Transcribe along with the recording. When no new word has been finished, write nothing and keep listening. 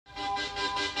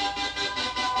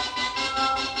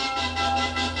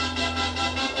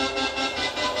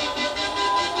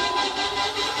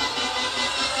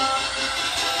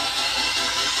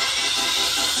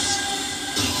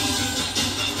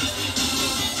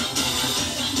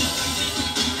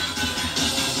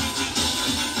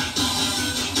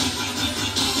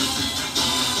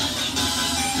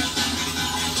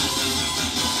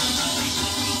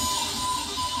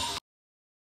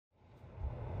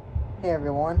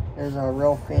everyone, there's a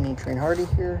real Fanny Train Hardy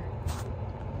here,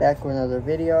 back with another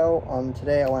video.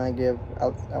 Today I want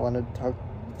to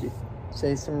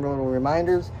say some little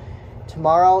reminders.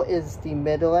 Tomorrow is the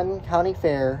Midland County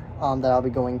Fair that I'll be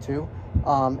going to.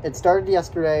 It started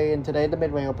yesterday, and today the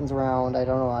Midway opens around, I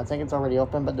don't know, I think it's already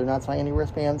open, but they're not selling any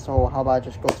wristbands, so how about I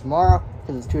just go tomorrow,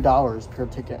 because it's $2 per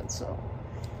ticket, so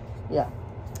yeah.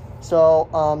 So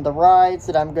the rides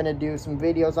that I'm going to do some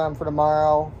videos on for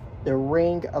tomorrow, the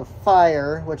Ring of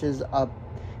Fire, which is a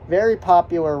very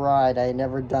popular ride I had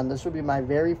never done. This will be my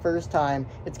very first time.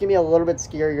 It's going to be a little bit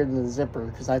scarier than the Zipper,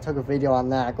 because I took a video on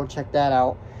that. Go check that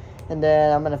out. And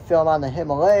then I'm going to film on the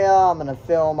Himalaya. I'm going to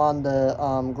film on the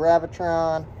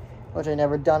Gravitron, which I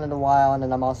never done in a while. And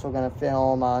then I'm also going to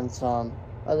film on some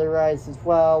other rides as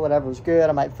well, whatever's good.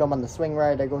 I might film on the swing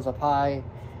ride that goes up high.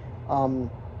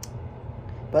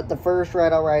 But the first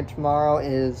ride I'll ride tomorrow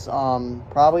is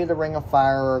probably the Ring of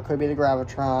Fire, or it could be the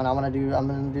Gravitron. I'm gonna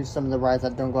do some of the rides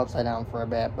that don't go upside down for a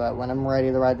bit. But when I'm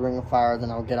ready to ride the Ring of Fire, then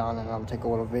I'll get on and I'll take a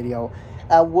little video.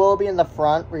 I will be in the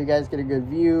front where you guys get a good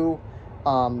view.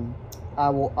 I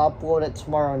will upload it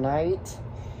tomorrow night.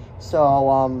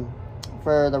 So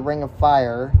for the Ring of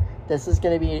Fire, this is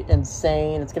gonna be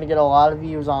insane. It's gonna get a lot of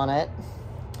views on it.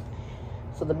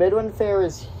 So the Midland Fair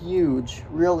is huge,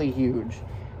 really huge.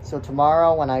 So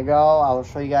tomorrow when I go, I'll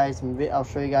show you guys a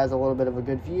little bit of a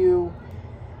good view.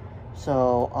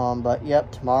 So, but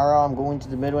yep, tomorrow I'm going to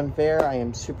the Midland Fair. I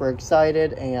am super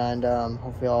excited, and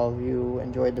hopefully all of you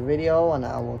enjoyed the video, and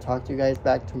I will talk to you guys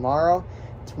back tomorrow.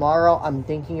 Tomorrow I'm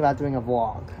thinking about doing a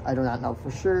vlog. I do not know for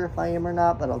sure if I am or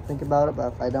not, but I'll think about it.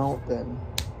 But if I don't, then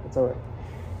it's alright.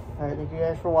 Alright, thank you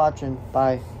guys for watching.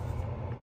 Bye.